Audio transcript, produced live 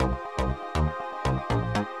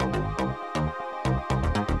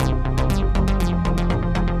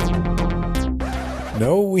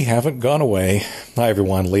No, we haven't gone away. Hi,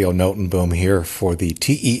 everyone. Leo Notenboom here for the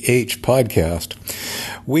TEH podcast.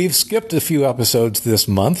 We've skipped a few episodes this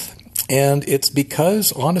month, and it's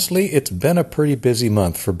because, honestly, it's been a pretty busy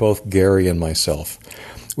month for both Gary and myself.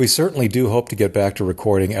 We certainly do hope to get back to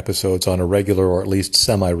recording episodes on a regular or at least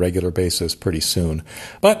semi-regular basis pretty soon.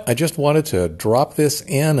 But I just wanted to drop this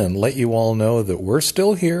in and let you all know that we're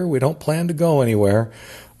still here. We don't plan to go anywhere.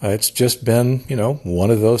 It's just been, one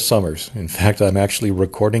of those summers. In fact, I'm actually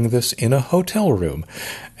recording this in a hotel room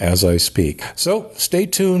as I speak. So stay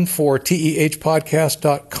tuned for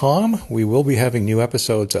tehpodcast.com. We will be having new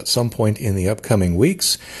episodes at some point in the upcoming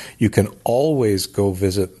weeks. You can always go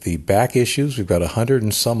visit the back issues. We've got 100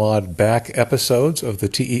 and some odd back episodes of the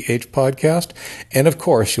TEH podcast. And of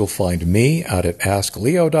course, you'll find me out at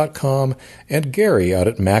askleo.com and Gary out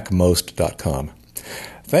at macmost.com.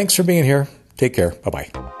 Thanks for being here. Take care.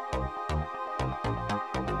 Bye-bye.